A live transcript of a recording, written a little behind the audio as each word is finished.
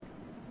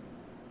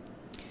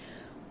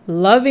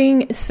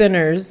Loving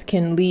sinners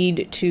can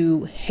lead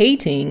to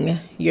hating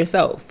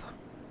yourself.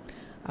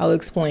 I'll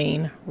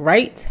explain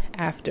right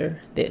after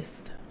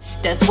this.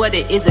 That's what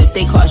it is if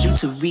they cause you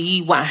to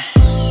rewind.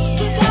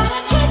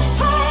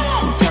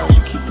 Sometimes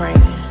you keep praying.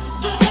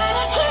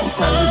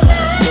 Sometimes you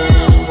gotta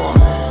move on.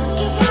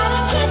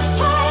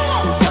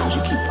 Sometimes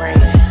you keep praying.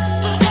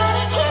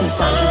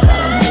 Sometimes you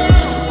gotta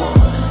move on.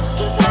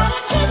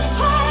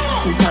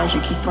 Sometimes you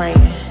keep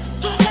praying.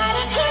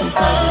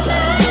 Sometimes you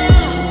gotta move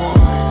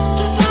on.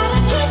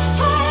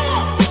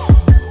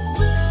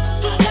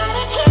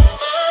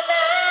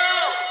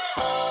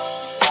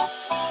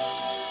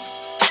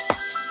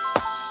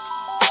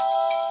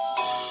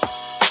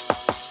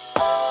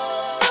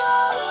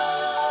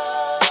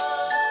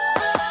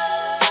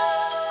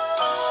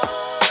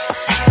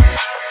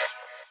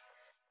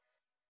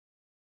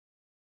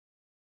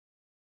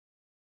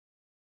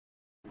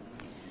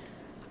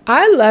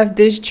 I left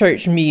this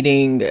church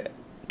meeting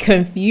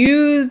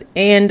confused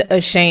and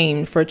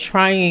ashamed for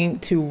trying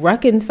to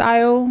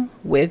reconcile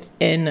with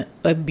an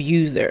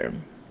abuser.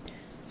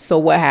 So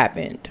what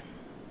happened?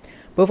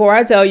 Before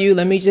I tell you,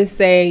 let me just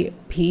say,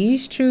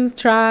 peace, Truth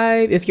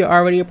Tribe. If you're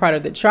already a part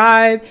of the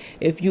tribe,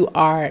 if you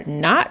are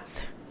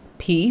not,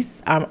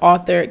 peace. I'm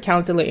author,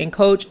 counselor, and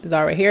coach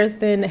Zara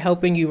Hairston,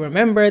 helping you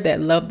remember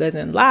that love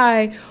doesn't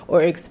lie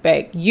or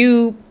expect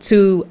you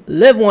to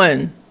live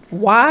one.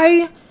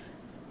 Why?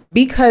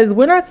 Because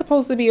we're not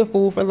supposed to be a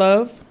fool for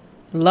love.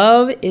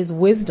 Love is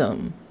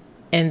wisdom.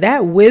 And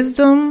that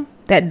wisdom,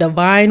 that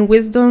divine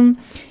wisdom,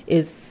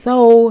 is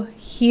so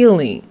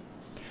healing.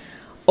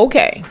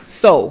 Okay,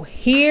 so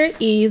here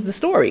is the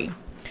story.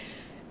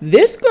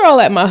 This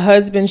girl at my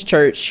husband's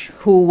church,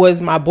 who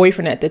was my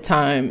boyfriend at the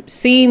time,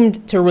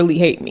 seemed to really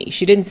hate me.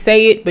 She didn't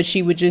say it, but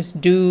she would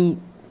just do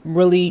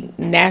really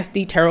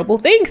nasty, terrible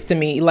things to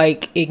me,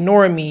 like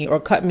ignore me or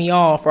cut me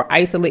off or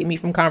isolate me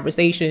from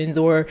conversations.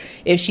 Or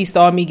if she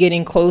saw me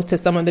getting close to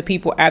some of the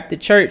people at the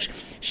church,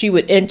 she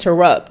would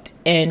interrupt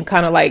and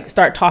kind of like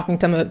start talking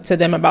to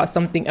them about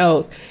something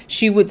else.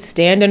 She would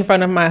stand in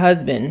front of my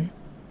husband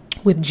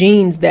with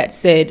jeans that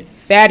said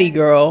fatty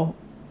girl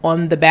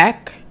on the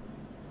back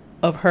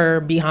of her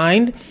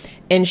behind,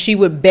 and she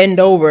would bend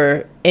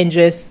over and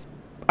just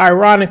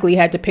ironically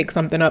had to pick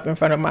something up in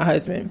front of my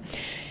husband.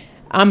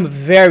 I'm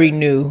very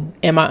new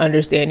in my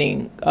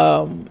understanding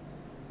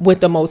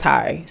with the Most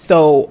High.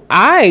 So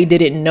I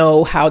didn't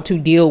know how to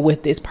deal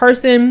with this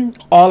person.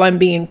 All I'm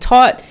being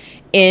taught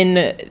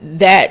in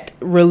that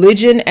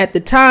religion at the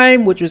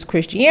time, which was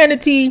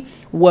Christianity,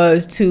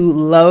 was to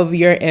love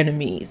your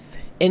enemies.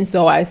 And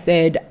so I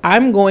said,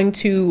 I'm going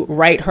to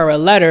write her a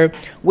letter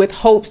with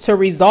hopes to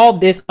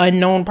resolve this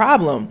unknown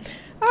problem.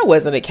 I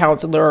wasn't a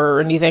counselor or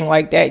anything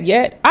like that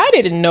yet. I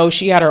didn't know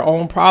she had her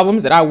own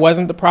problems, that I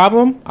wasn't the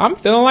problem. I'm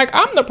feeling like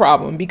I'm the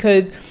problem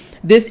because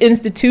this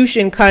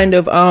institution kind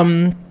of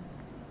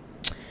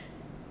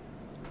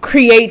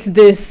creates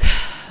this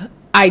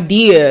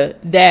idea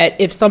that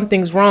if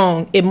something's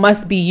wrong, it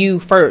must be you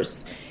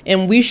first.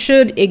 And we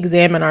should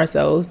examine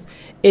ourselves.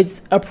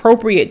 It's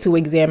appropriate to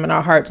examine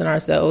our hearts and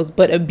ourselves,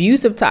 but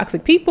abusive,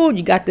 toxic people,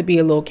 you got to be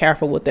a little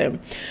careful with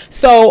them.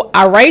 So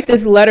I write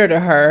this letter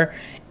to her,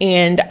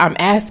 and I'm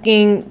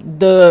asking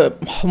the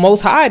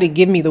Most High to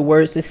give me the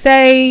words to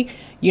say.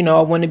 You know,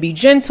 I want to be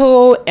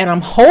gentle, and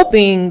I'm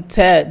hoping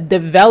to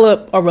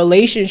develop a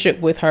relationship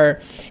with her.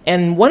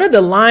 And one of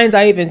the lines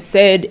I even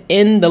said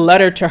in the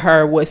letter to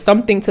her was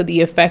something to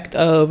the effect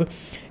of,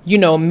 you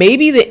know,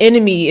 maybe the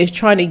enemy is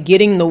trying to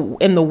get in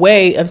the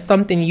way of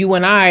something you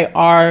and I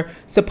are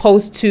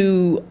supposed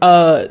to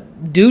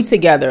do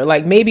together.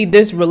 Like maybe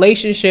this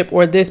relationship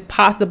or this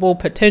possible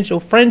potential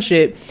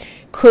friendship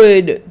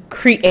could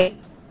create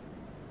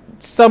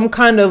some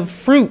kind of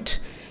fruit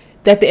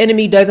that the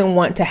enemy doesn't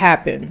want to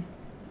happen.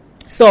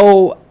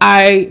 So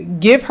I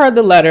give her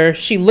the letter.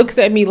 She looks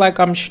at me like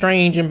I'm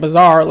strange and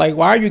bizarre. Like,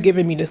 why are you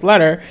giving me this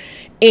letter?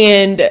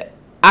 And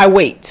I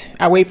wait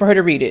for her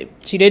to read it.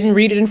 She didn't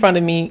read it in front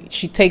of me.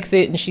 She takes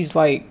it and she's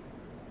like,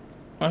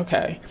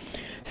 okay.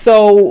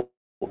 So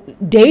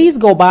days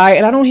go by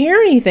and I don't hear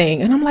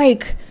anything. And I'm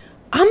like,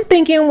 I'm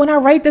thinking when I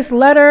write this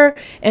letter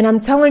and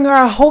I'm telling her,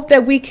 I hope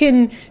that we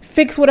can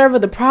fix whatever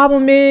the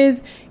problem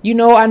is. You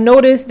know, I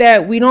noticed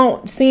that we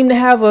don't seem to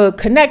have a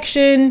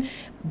connection,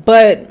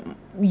 but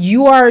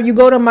you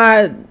go to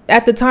my,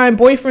 at the time,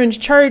 boyfriend's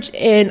church,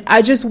 and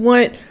I just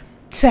want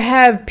to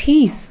have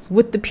peace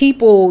with the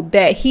people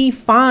that he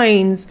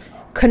finds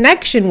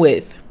connection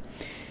with.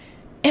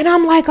 And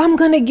I'm like, I'm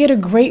going to get a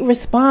great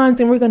response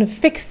and we're going to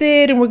fix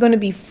it and we're going to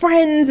be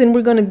friends and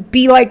we're going to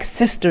be like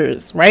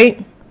sisters,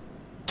 right?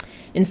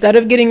 Instead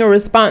of getting a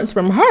response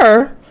from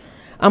her,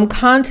 I'm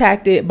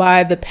contacted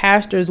by the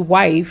pastor's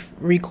wife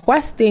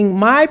requesting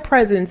my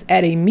presence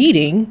at a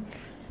meeting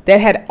that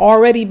had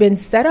already been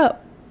set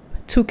up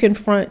to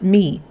confront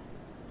me.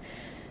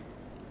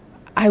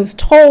 I was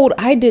told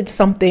I did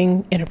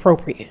something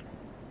inappropriate.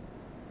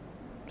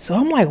 So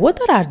I'm like, what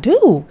did I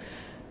do?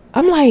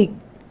 I'm like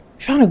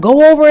trying to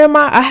go over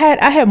I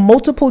had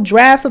multiple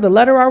drafts of the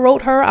letter I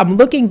wrote her. I'm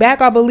looking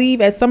back, I believe,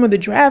 at some of the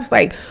drafts,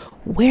 like,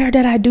 Where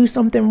did I do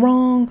something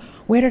wrong?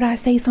 Where did I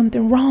say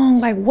something wrong?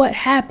 Like, what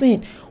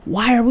happened?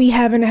 Why are we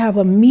having to have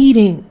a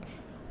meeting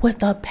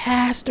with a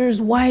pastor's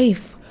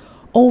wife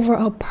over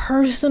a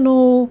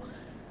personal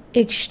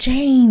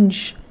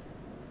exchange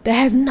that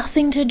has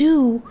nothing to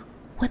do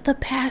with the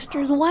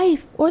pastor's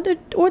wife or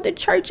the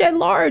church at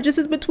large? This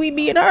is between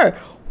me and her.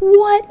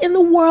 What in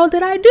the world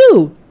did I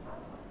do?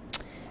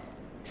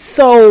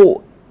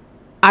 So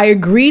I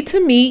agreed to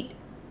meet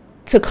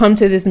to come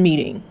to this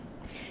meeting.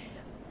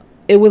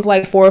 It was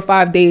like 4 or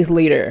 5 days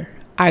later.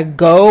 I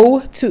go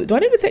to, do I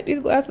need to take these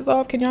glasses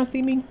off? Can y'all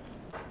see me?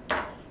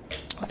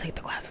 I'll take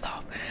the glasses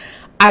off.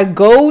 I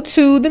go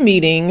to the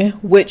meeting,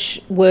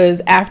 which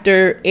was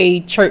after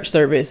a church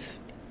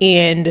service,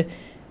 and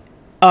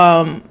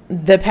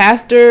the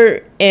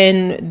pastor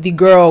and the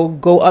girl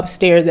go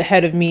upstairs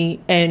ahead of me,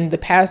 and the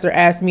pastor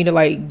asked me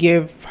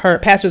to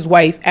pastor's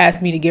wife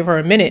asked me to give her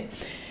a minute.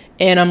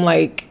 And I'm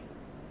like,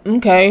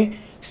 okay.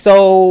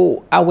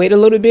 So I wait a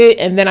little bit,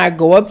 and then I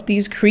go up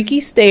these creaky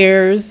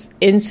stairs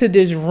into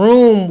this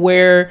room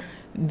where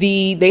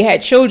they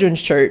had children's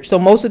church. So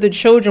most of the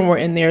children were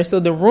in there. So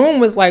the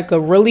room was like a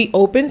really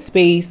open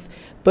space,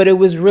 but it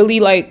was really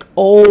like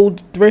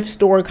old thrift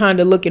store kind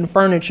of looking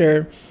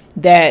furniture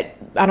that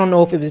I don't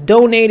know if it was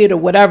donated or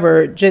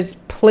whatever,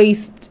 just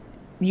placed,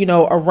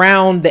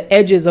 around the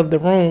edges of the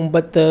room.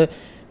 But the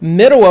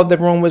middle of the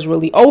room was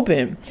really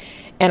open.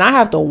 And I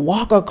have to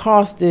walk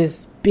across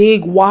this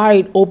big,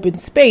 wide open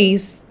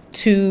space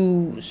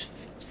to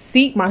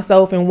seat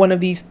myself in one of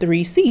these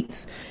 3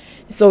 seats.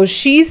 So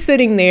she's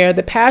sitting there.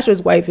 The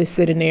pastor's wife is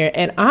sitting there.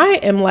 And I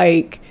am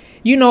like,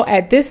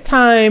 at this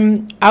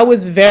time, I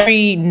was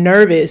very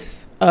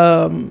nervous.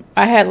 I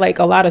had like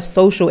a lot of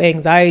social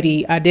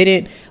anxiety. I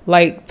didn't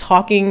like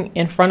talking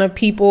in front of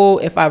people.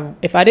 If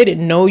I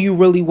didn't know you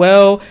really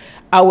well,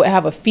 I would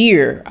have a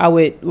fear. I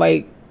would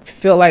like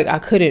feel like I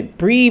couldn't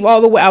breathe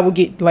all the way. I would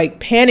get like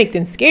panicked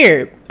and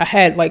scared. I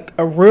had like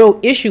a real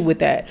issue with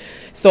that.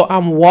 So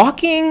I'm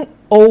walking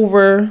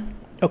over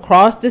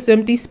across this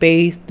empty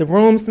space. The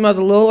room smells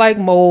a little like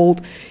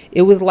mold.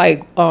 It was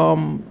like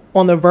on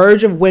the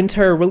verge of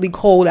winter, really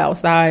cold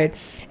outside.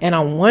 And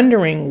I'm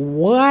wondering,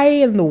 why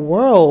in the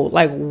world,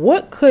 like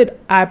what could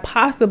I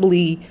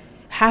possibly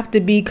have to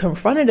be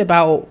confronted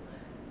about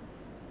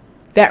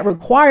that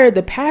required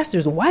the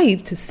pastor's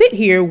wife to sit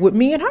here with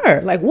me and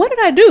her? Like, what did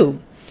I do?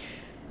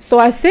 So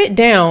I sit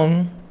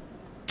down,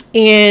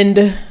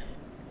 and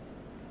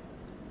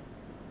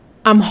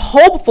I'm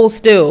hopeful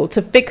still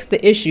to fix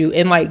the issue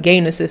and like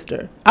gain a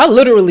sister. I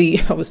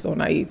was so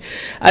naive.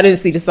 I didn't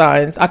see the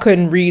signs. I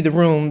couldn't read the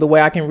room the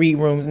way I can read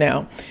rooms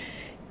now.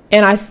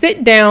 And I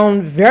sit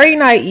down very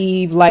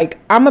naive, like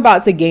I'm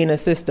about to gain a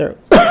sister.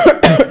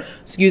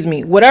 Excuse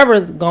me.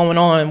 Whatever's going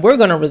on, we're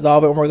going to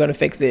resolve it and we're going to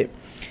fix it.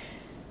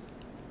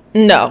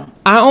 No,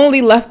 I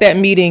only left that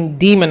meeting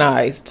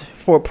demonized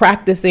for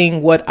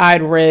practicing what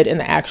I'd read in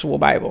the actual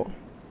Bible,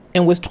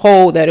 and was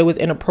told that it was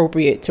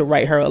inappropriate to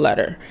write her a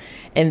letter,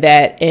 and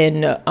that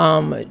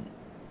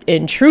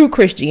in true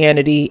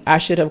Christianity, I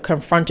should have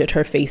confronted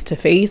her face to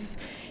face,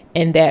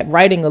 and that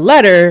writing a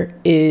letter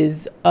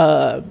is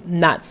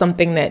not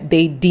something that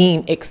they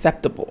deem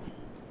acceptable.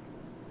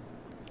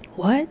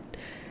 What?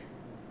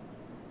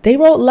 They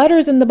wrote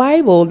letters in the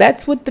Bible.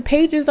 That's what the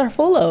pages are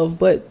full of,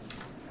 but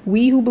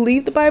we who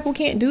believe the Bible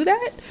can't do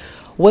that?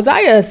 Was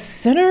I a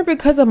sinner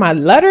because of my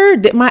letter?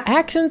 Did my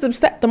actions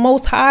upset the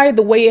Most High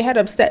the way it had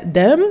upset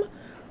them?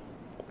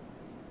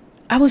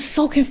 I was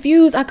so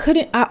confused.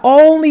 I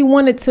only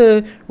wanted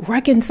to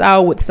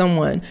reconcile with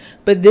someone.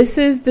 But this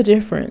is the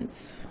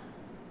difference.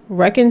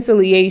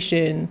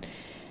 Reconciliation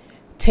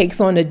takes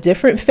on a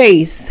different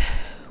face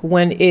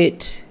when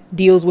it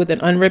deals with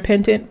an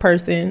unrepentant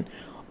person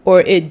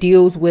or it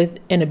deals with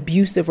an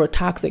abusive or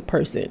toxic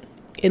person.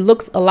 It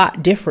looks a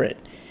lot different.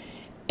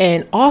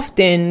 And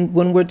often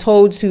when we're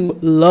told to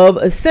love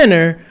a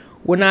sinner,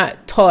 we're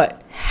not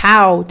taught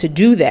how to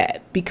do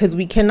that, because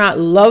we cannot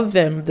love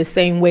them the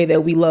same way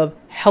that we love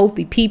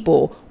healthy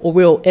people, or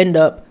we'll end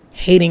up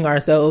hating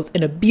ourselves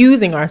and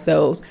abusing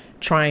ourselves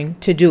trying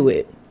to do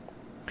it.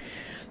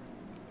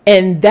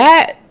 And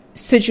that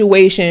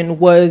situation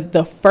was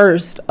the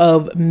first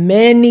of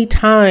many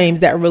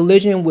times that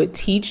religion would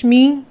teach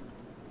me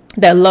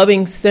that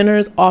loving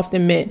sinners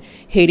often meant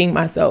hating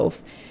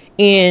myself.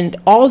 And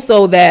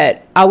also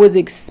that I was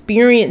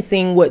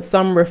experiencing what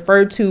some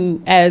refer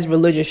to as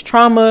religious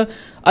trauma.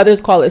 Others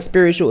call it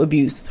spiritual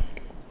abuse.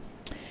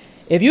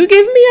 If you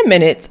give me a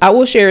minute, I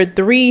will share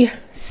 3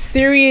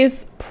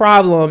 serious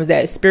problems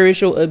that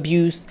spiritual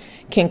abuse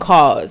can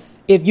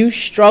cause. If you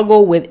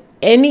struggle with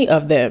any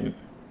of them,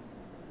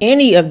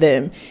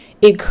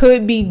 it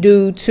could be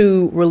due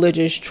to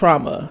religious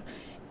trauma.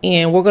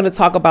 And we're going to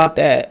talk about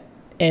that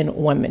in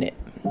 1 minute.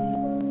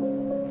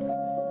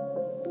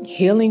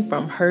 Healing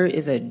from hurt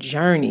is a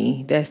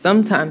journey that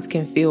sometimes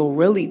can feel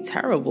really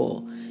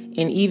terrible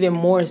and even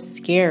more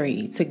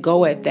scary to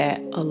go at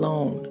that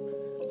alone.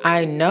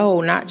 I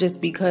know, not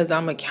just because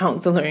I'm a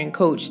counselor and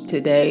coach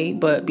today,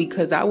 but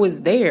because I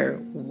was there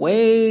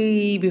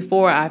way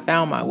before I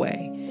found my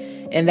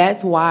way. And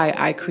that's why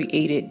I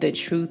created the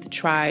Truth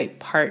Tribe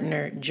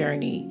Partner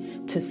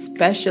Journey, to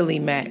specially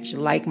match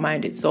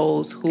like-minded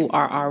souls who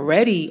are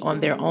already on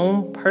their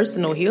own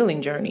personal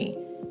healing journey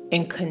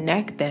and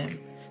connect them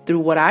through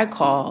what I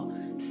call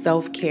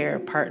self-care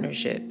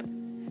partnership.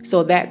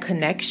 So that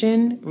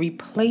connection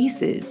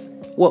replaces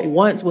what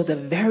once was a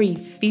very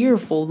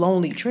fearful,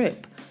 lonely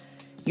trip.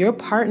 Your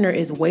partner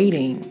is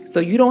waiting,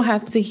 so you don't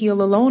have to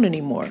heal alone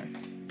anymore.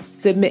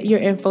 Submit your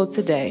info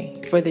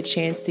today for the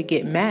chance to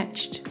get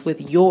matched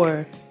with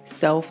your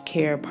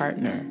self-care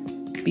partner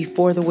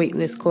before the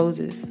waitlist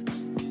closes.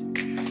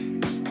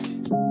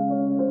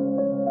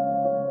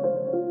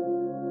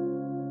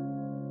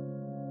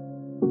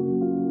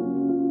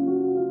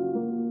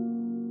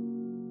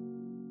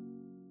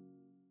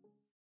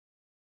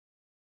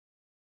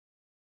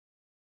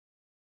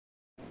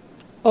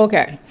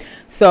 Okay,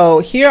 so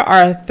here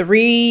are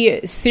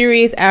 3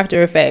 serious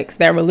after effects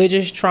that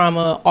religious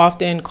trauma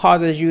often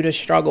causes you to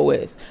struggle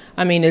with.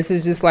 I mean, this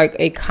is just like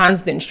a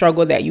constant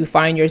struggle that you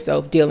find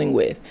yourself dealing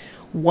with.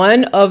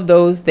 One of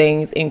those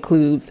things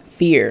includes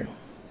fear.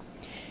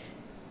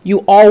 You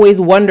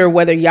always wonder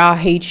whether Yah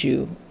hates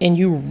you, and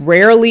you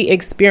rarely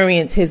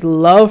experience his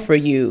love for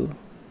you,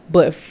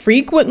 but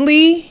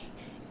frequently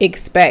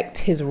expect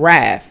his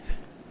wrath,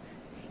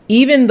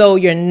 even though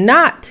you're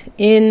not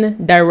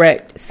in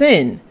direct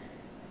sin.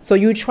 So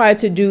you try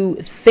to do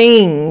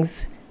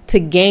things to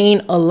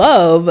gain a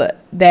love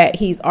that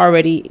he's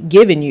already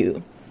given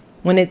you,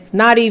 when it's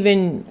not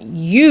even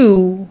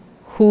you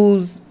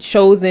who's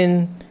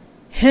chosen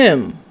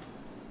him.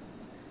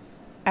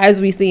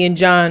 As we see in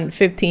John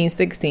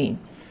 15:16.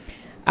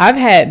 I've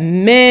had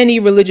many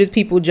religious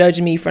people judge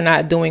me for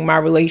not doing my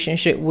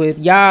relationship with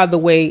Yah the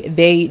way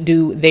they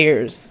do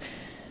theirs.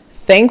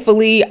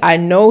 Thankfully, I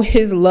know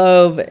his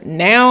love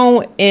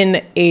now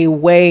in a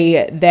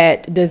way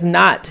that does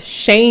not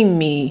shame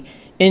me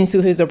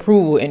into his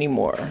approval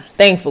anymore.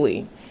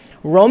 Thankfully.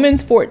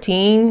 Romans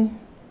 14,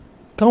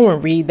 go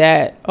and read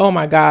that. Oh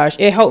my gosh.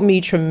 It helped me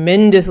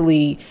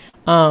tremendously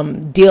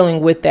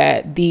dealing with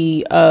that.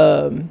 The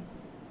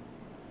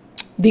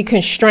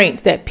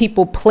constraints that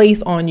people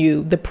place on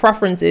you, the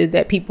preferences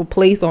that people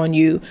place on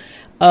you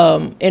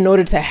in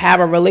order to have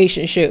a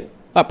relationship,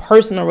 a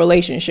personal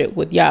relationship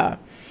with Yah.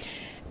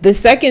 The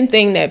second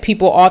thing that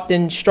people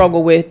often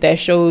struggle with that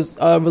shows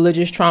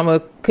religious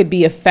trauma could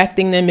be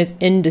affecting them is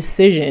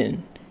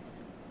indecision.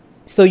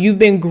 So you've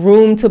been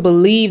groomed to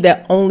believe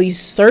that only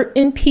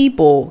certain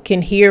people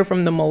can hear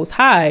from the Most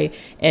High,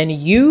 and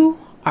you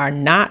are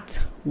not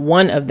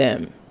one of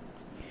them.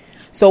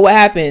 So what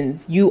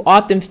happens? You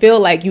often feel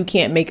like you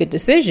can't make a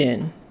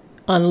decision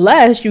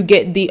unless you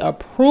get the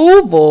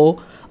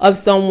approval of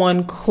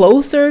someone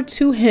closer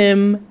to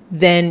him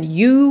than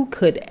you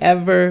could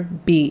ever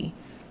be.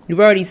 You've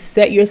already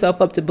set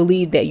yourself up to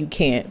believe that you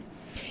can't.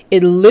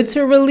 It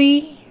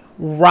literally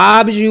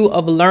robs you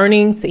of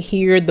learning to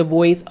hear the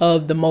voice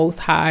of the Most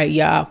High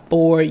Yah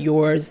for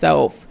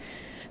yourself.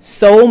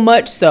 So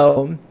much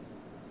so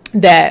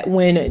that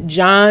when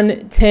John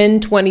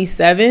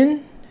 10:27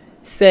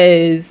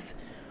 says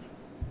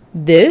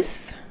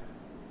this,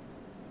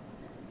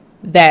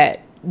 that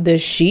the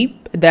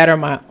sheep that are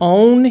my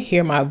own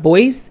hear my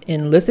voice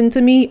and listen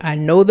to me, I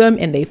know them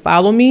and they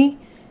follow me,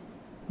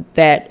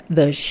 that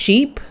the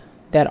sheep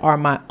that are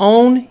my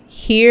own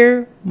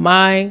hear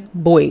my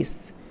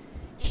voice.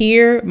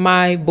 Hear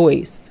my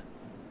voice.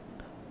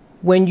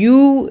 When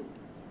you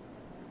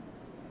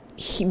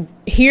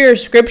hear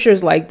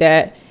scriptures like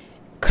that,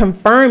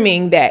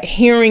 confirming that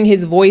hearing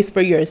his voice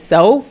for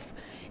yourself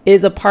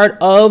is a part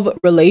of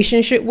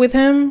relationship with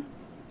him,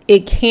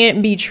 it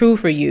can't be true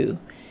for you.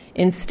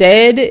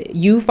 Instead,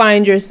 you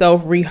find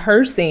yourself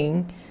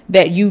rehearsing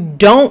that you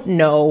don't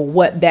know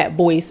what that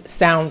voice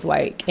sounds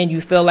like, and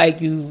you feel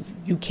like you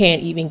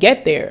can't even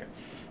get there.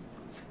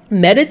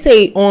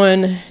 Meditate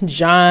on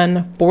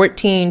John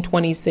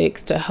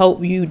 14:26 to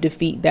help you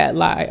defeat that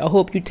lie. I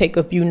hope you take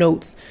a few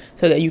notes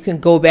so that you can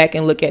go back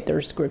and look at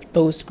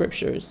those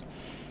scriptures.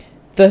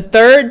 The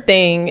third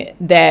thing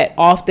that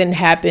often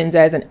happens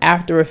as an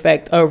after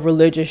effect of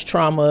religious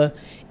trauma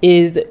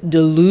is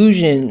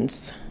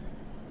delusions.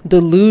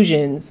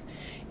 Delusions.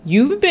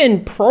 You've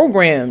been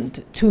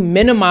programmed to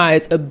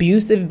minimize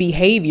abusive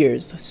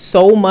behaviors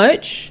so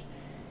much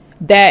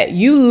that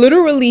you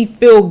literally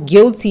feel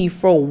guilty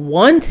for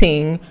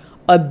wanting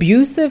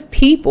abusive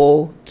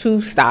people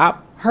to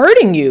stop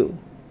hurting you.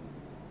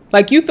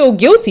 Like you feel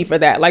guilty for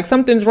that. Like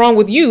something's wrong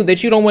with you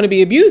that you don't want to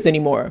be abused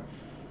anymore.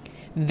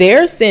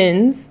 Their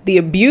sins, the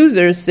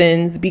abuser's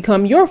sins,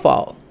 become your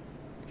fault.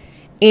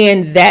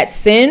 And that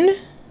sin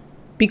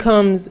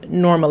becomes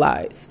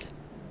normalized.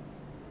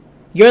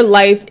 Your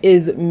life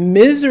is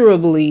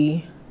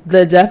miserably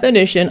the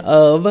definition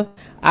of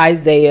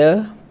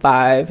Isaiah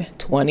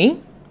 5:20.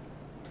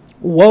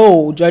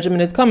 Woe,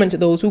 judgment is coming to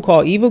those who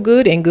call evil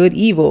good and good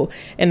evil.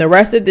 And the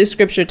rest of this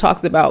scripture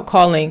talks about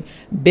calling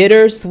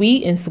bitter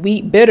sweet and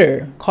sweet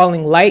bitter,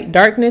 calling light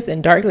darkness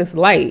and darkness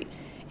light.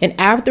 An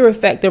after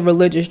effect of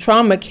religious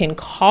trauma can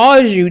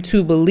cause you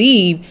to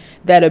believe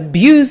that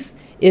abuse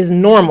is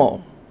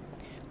normal.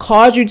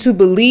 cause you to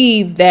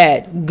believe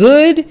that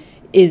good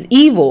is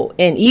evil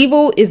and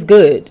evil is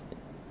good.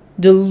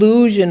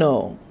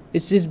 Delusional.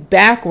 It's just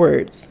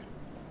backwards.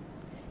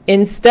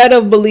 Instead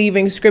of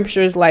believing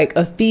scriptures like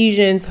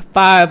Ephesians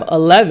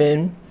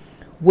 5:11,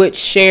 which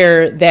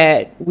share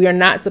that we are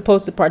not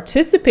supposed to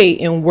participate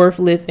in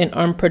worthless and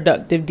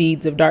unproductive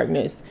deeds of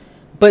darkness,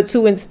 but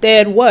to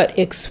instead what?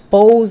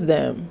 Expose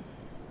them.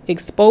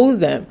 Expose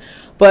them.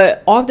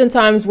 But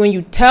oftentimes when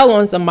you tell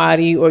on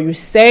somebody or you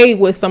say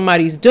what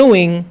somebody's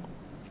doing,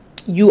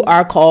 you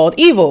are called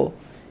evil.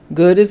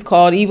 Good is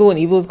called evil and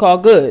evil is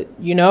called good,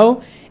 you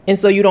know? And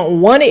so you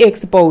don't want to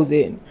expose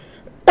it.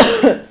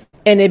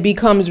 And it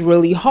becomes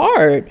really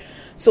hard.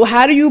 So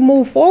how do you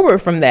move forward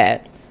from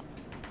that?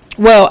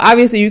 Well,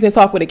 obviously you can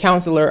talk with a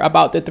counselor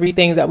about the 3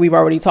 things that we've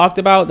already talked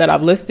about that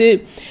I've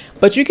listed,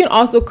 but you can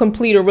also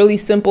complete a really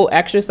simple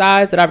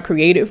exercise that I've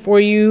created for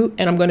you.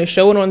 And I'm going to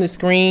show it on the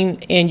screen,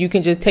 and you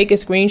can just take a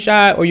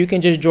screenshot or you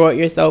can just draw it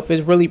yourself.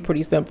 It's really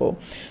pretty simple.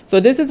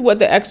 So this is what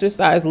the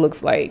exercise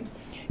looks like.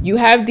 You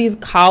have these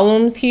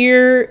columns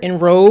here in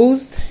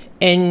rows,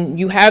 and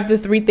you have the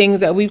 3 things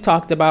that we've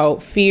talked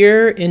about: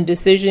 fear,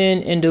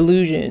 indecision, and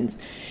delusions.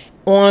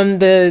 On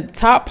the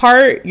top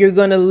part, you're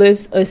going to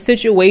list a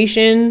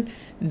situation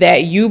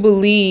that you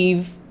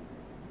believe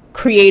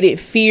created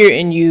fear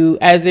in you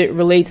as it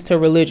relates to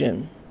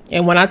religion.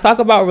 And when I talk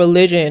about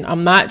religion,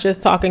 I'm not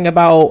just talking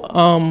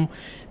about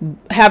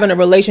having a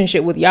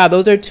relationship with Yah.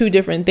 Those are 2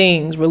 different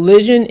things.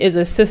 Religion is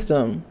a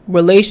system.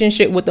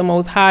 Relationship with the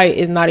Most High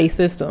is not a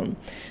system.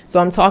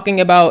 So I'm talking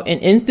about an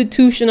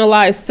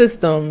institutionalized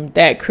system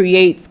that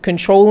creates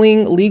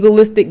controlling,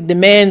 legalistic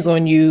demands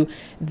on you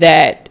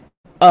that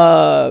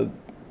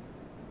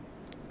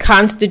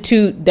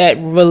constitute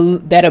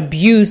that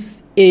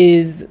abuse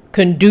is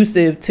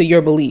conducive to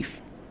your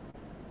belief.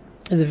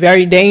 It's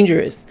very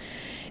dangerous.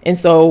 And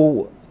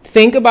so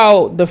think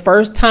about the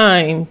first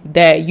time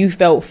that you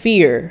felt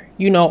fear.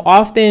 You know,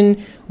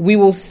 often we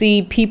will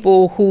see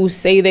people who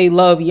say they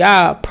love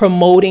Yah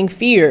promoting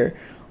fear,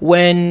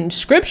 when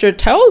scripture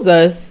tells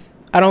us,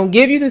 I don't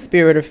give you the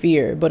spirit of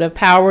fear, but of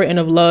power and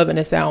of love and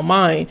a sound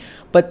mind.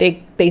 But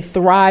they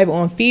thrive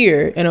on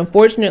fear. And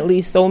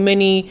unfortunately, so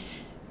many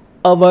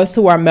of us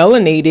who are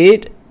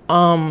melanated,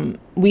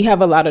 we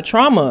have a lot of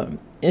trauma.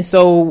 And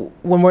so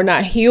when we're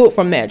not healed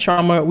from that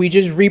trauma, we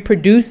just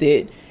reproduce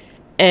it.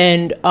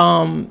 And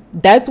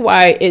that's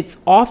why it's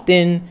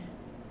often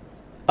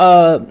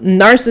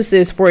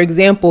narcissists, for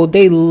example,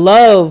 they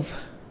love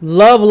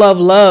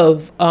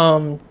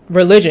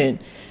religion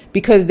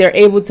because they're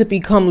able to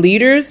become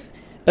leaders,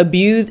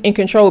 abuse, and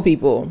control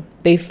people.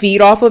 They feed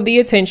off of the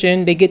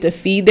attention. They get to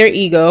feed their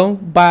ego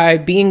by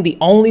being the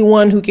only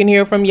one who can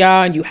hear from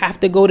Yah, and you have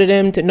to go to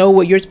them to know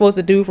what you're supposed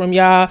to do from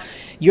Yah.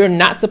 You're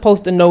not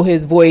supposed to know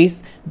his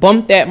voice.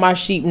 Bump that my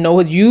sheep know.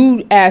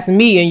 You ask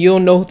me and you'll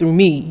know through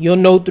me. You'll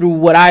know through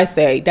what I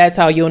say. That's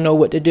how you'll know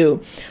what to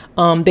do.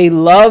 They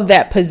love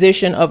that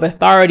position of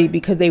authority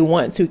because they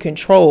want to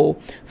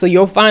control. So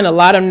you'll find a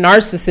lot of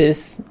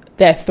narcissists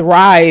that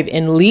thrive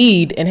and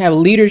lead and have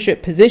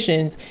leadership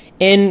positions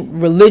in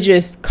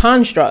religious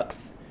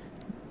constructs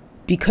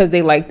because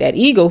they like that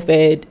ego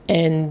fed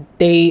and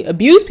they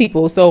abuse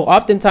people. So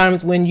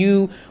oftentimes when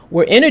you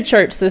were in a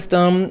church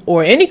system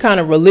or any kind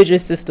of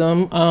religious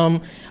system,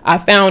 I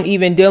found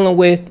even dealing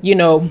with,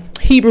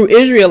 Hebrew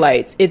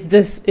Israelites,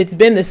 it's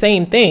been the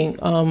same thing.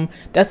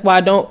 That's why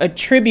I don't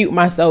attribute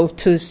myself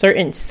to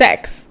certain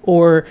sects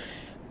or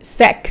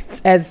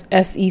sects as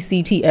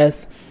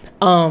sects,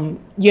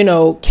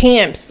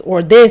 camps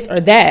or this or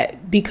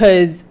that,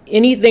 because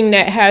anything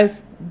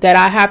that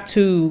I have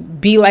to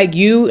be like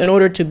you in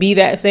order to be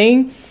that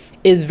thing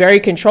is very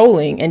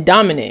controlling and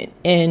dominant.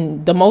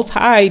 And the Most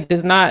High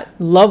does not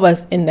love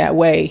us in that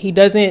way. He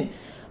doesn't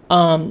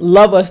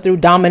love us through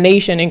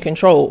domination and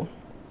control.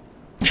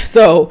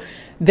 So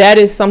that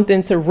is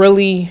something to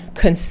really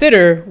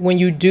consider when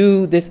you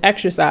do this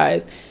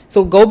exercise.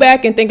 So go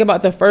back and think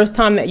about the first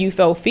time that you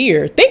felt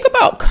fear. Think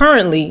about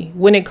currently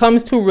when it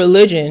comes to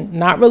religion,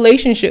 not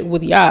relationship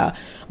with Yah,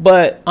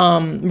 but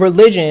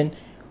religion.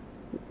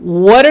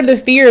 What are the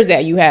fears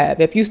that you have?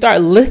 If you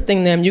start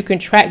listing them, you can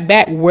track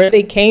back where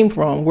they came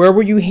from. Where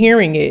were you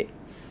hearing it?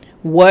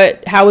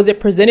 How was it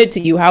presented to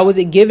you? How was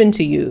it given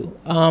to you?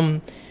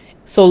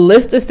 So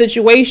list the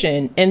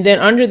situation, and then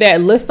under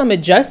that, list some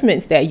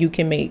adjustments that you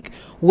can make.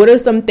 What are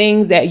some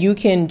things that you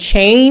can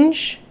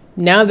change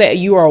now that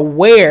you are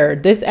aware?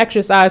 This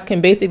exercise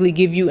can basically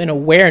give you an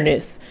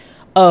awareness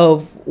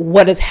of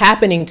what is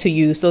happening to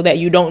you so that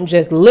you don't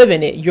just live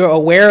in it. You're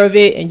aware of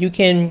it, and you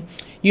can,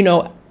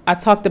 I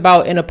talked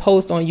about in a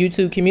post on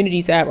YouTube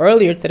community tab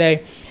earlier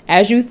today,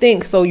 as you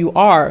think, so you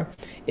are.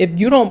 If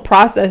you don't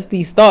process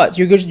these thoughts,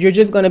 you're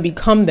just going to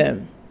become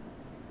them.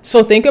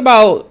 So think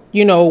about,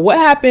 what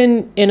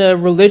happened in a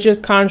religious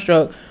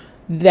construct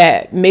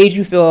that made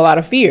you feel a lot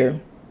of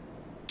fear,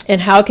 and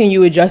how can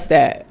you adjust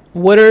that?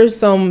 What are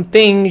some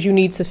things you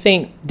need to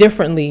think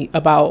differently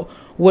about?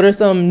 What are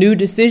some new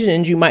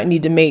decisions you might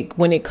need to make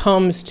when it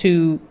comes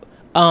to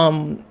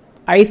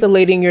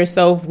isolating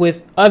yourself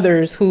with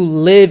others who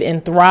live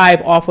and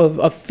thrive off of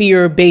a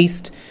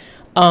fear-based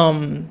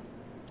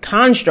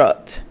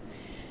construct.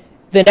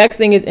 The next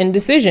thing is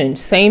indecision.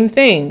 Same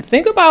thing.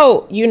 Think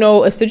about,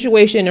 a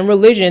situation in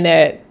religion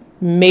that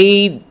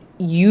made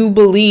you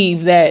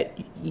believe that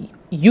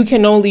you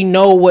can only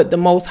know what the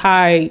Most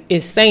High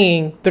is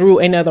saying through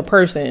another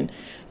person.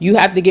 You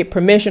have to get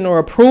permission or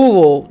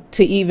approval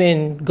to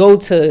even go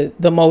to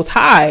the Most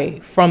High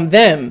from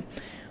them.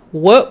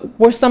 What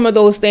were some of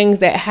those things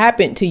that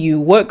happened to you?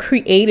 What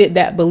created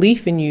that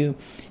belief in you?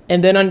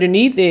 And then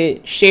underneath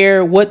it,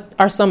 share what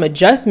are some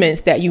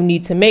adjustments that you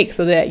need to make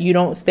so that you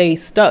don't stay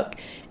stuck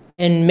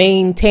and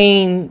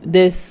maintain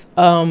this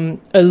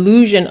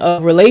illusion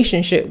of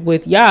relationship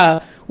with Yah,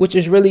 which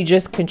is really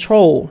just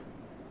control.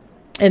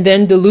 And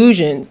then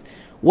delusions.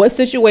 What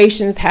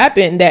situations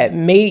happened that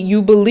made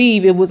you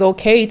believe it was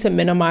okay to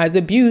minimize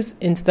abuse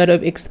instead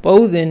of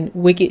exposing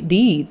wicked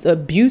deeds?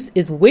 Abuse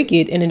is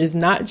wicked, and it is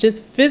not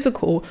just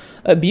physical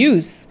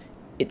abuse.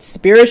 It's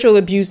spiritual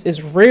abuse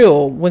is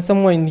real. When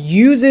someone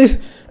uses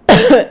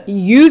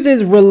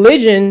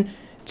religion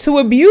to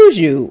abuse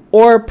you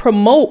or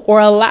promote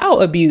or allow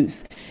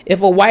abuse.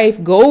 If a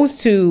wife goes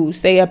to,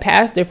 say, a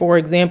pastor, for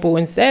example,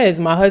 and says,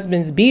 my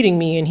husband's beating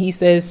me, and he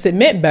says,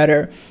 submit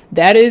better,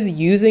 that is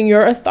using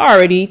your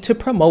authority to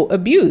promote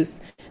abuse.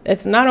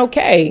 That's not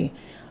okay.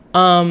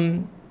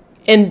 And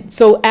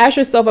so ask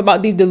yourself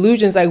about these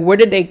delusions, like, where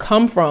did they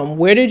come from?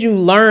 Where did you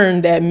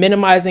learn that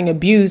minimizing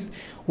abuse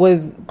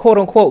was, quote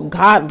unquote,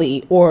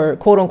 godly or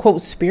quote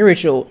unquote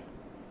spiritual?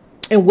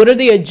 And what are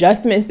the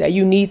adjustments that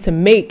you need to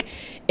make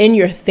in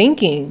your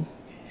thinking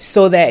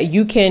so that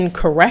you can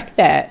correct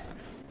that?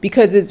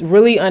 Because it's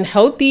really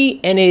unhealthy,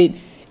 and it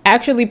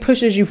actually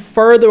pushes you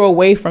further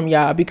away from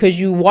Yah, because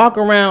you walk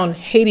around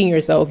hating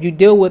yourself. You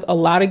deal with a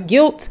lot of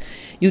guilt.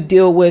 You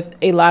deal with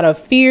a lot of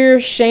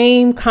fear,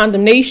 shame,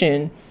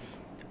 condemnation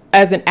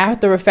as an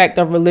after effect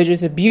of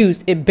religious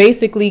abuse. It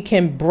basically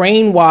can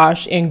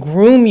brainwash and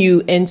groom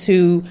you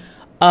into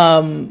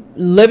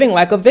living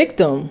like a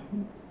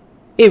victim.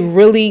 It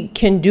really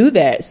can do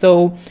that.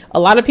 So a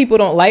lot of people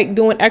don't like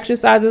doing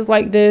exercises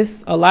like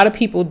this. A lot of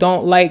people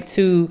don't like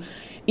to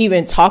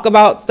even talk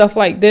about stuff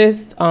like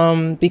this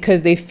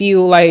because they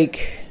feel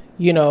like,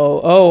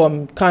 oh,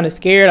 I'm kind of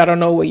scared. I don't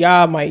know what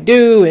Yah might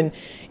do. And,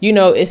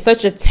 it's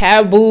such a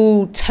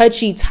taboo,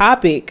 touchy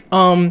topic.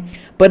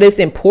 But it's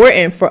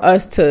important for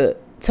us to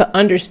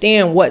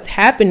understand what's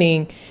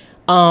happening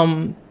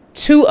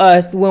to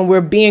us when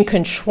we're being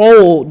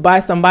controlled by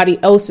somebody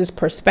else's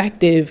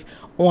perspective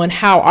on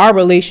how our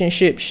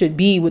relationship should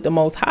be with the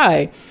Most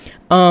High.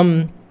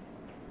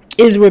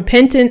 Is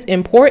repentance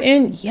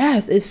important?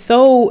 Yes, it's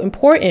so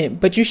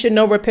important, but you should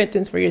know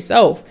repentance for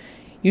yourself.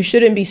 You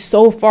shouldn't be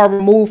so far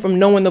removed from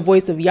knowing the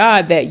voice of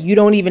Yah that you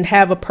don't even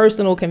have a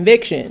personal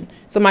conviction.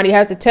 Somebody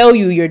has to tell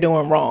you you're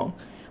doing wrong.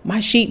 My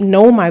sheep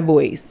know my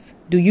voice.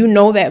 Do you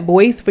know that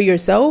voice for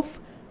yourself?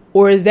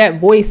 Or is that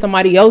voice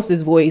somebody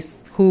else's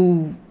voice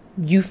who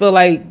you feel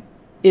like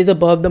is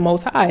above the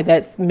Most High,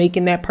 that's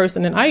making that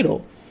person an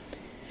idol?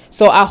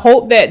 So I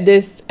hope that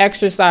this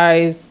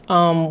exercise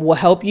will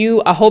help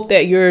you. I hope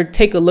that you'll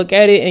take a look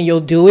at it and you'll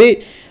do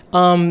it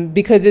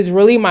because it's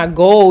really my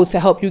goal to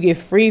help you get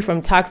free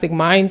from toxic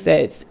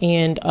mindsets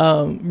and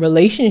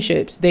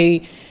relationships.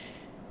 They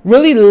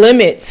really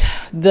limit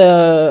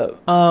the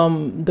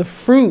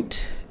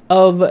fruit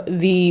of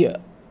the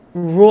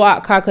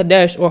Ruach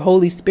HaKodesh or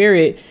Holy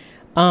Spirit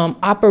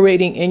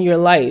operating in your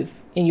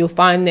life. And you'll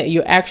find that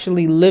you're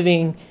actually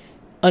living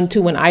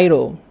unto an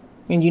idol.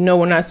 And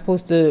we're not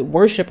supposed to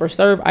worship or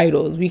serve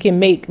idols. We can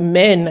make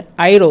men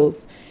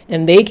idols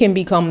and they can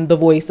become the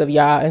voice of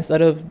Yah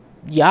instead of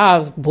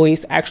Yah's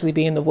voice actually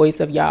being the voice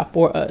of Yah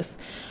for us.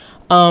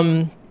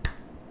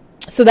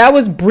 So that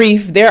was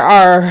brief. There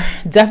are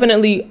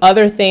definitely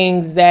other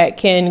things that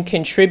can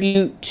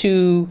contribute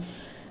to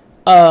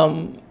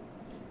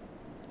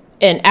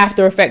an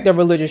after effect of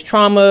religious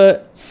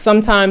trauma.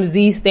 Sometimes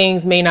these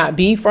things may not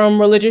be from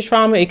religious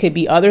trauma. It could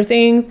be other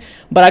things,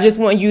 but I just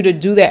want you to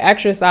do that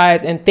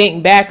exercise and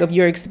think back of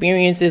your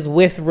experiences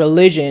with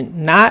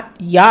religion, not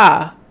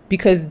Yah,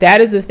 because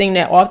that is the thing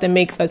that often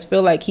makes us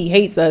feel like he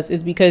hates us,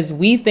 is because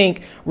we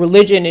think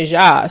religion is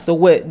Yah. So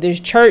what this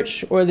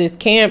church or this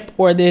camp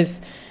or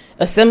this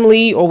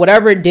assembly or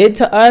whatever it did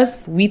to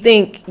us, we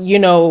think,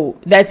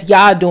 that's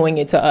Yah doing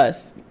it to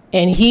us.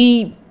 And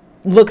he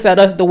looks at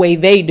us the way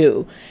they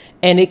do.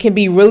 And it can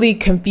be really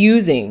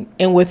confusing.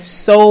 And with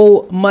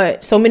so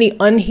many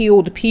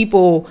unhealed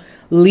people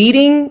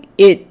leading,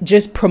 it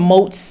just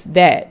promotes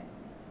that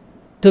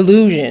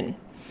delusion.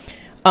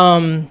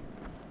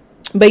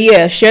 But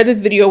yeah, share this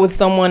video with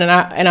someone. And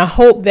I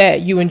hope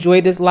that you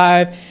enjoyed this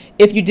live.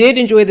 If you did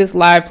enjoy this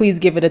live, please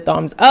give it a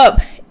thumbs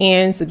up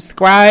and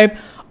subscribe.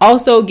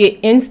 Also, get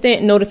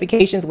instant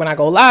notifications when I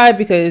go live,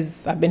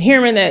 because I've been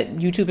hearing that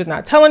YouTube is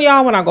not telling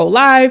y'all when I go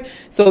live.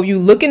 So if you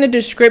look in the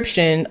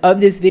description of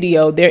this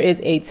video, there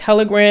is a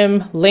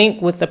Telegram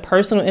link with a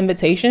personal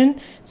invitation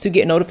to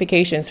get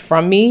notifications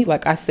from me.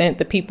 Like I sent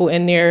the people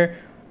in there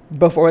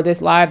before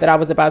this live that I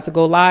was about to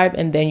go live,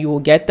 and then you will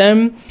get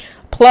them.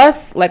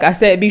 Plus, like I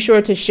said, be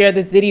sure to share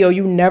this video.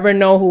 You never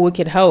know who it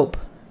could help.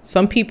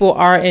 Some people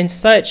are in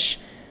such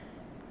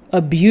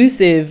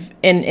abusive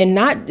and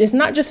it's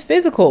not just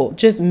physical,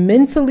 just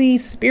mentally,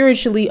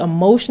 spiritually,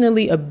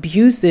 emotionally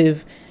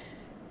abusive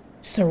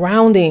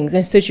surroundings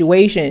and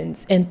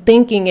situations, and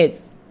thinking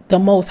it's the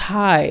Most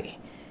High.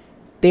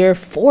 They're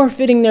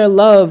forfeiting their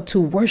love to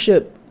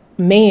worship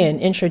man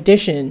and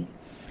tradition.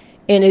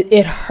 And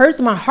it hurts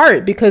my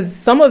heart because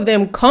some of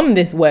them come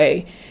this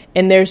way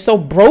and they're so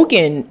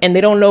broken and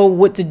they don't know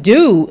what to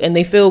do, and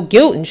they feel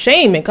guilt and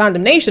shame and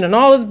condemnation and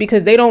all this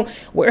because they don't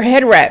wear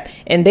head wrap,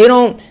 and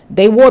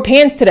they wore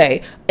pants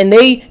today, and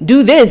they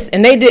do this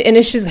and they did, and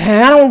it's just,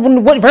 I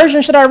don't, what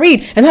version should I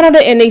read?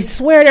 And they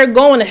swear they're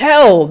going to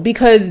hell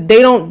because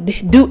they don't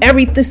do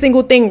every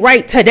single thing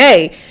right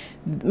today.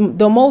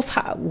 The Most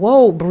High,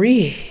 whoa,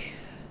 breathe.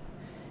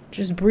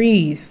 Just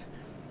breathe.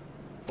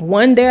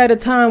 One day at a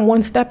time,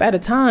 one step at a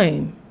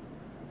time.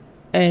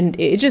 And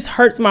it just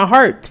hurts my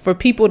heart for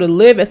people to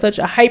live at such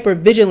a hyper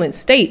vigilant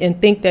state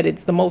and think that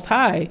it's the Most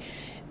High.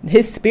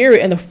 His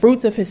spirit and the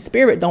fruits of his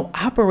spirit don't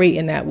operate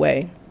in that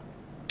way.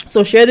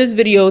 So share this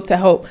video to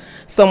help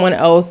someone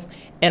else.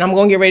 And I'm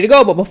going to get ready to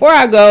go. But before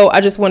I go, I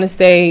just want to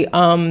say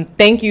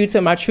thank you to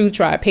my Truth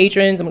Tribe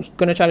patrons. I'm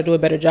going to try to do a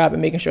better job at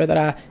making sure that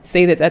I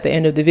say this at the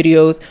end of the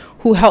videos,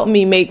 who help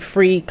me make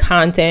free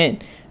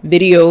content,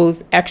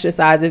 videos,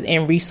 exercises,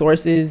 and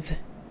resources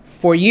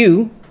for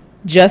you,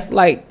 just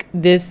like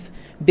this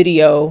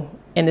video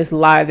and this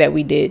live that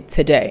we did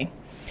today.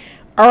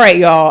 All right,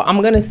 y'all.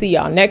 I'm going to see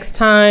y'all next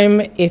time.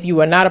 If you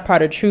are not a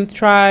part of Truth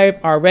Tribe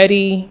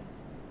already,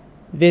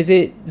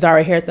 visit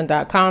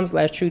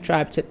ZariHairston.com/Truth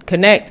Tribe to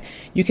connect.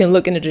 You can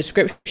look in the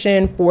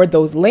description for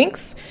those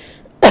links.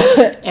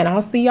 And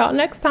I'll see y'all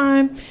next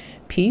time.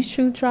 Peace,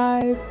 Truth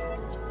Tribe.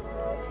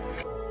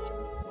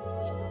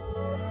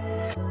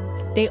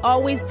 They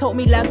always told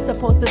me love's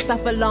supposed to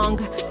suffer long.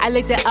 I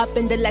looked it up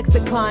in the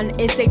lexicon.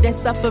 It say that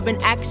suffering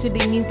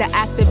actually means the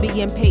act of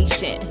being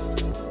patient.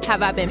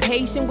 Have I been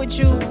patient with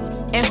you?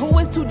 And who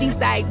is to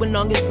decide when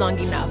long is long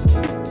enough?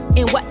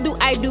 And what do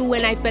I do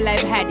when I feel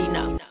I've had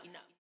enough?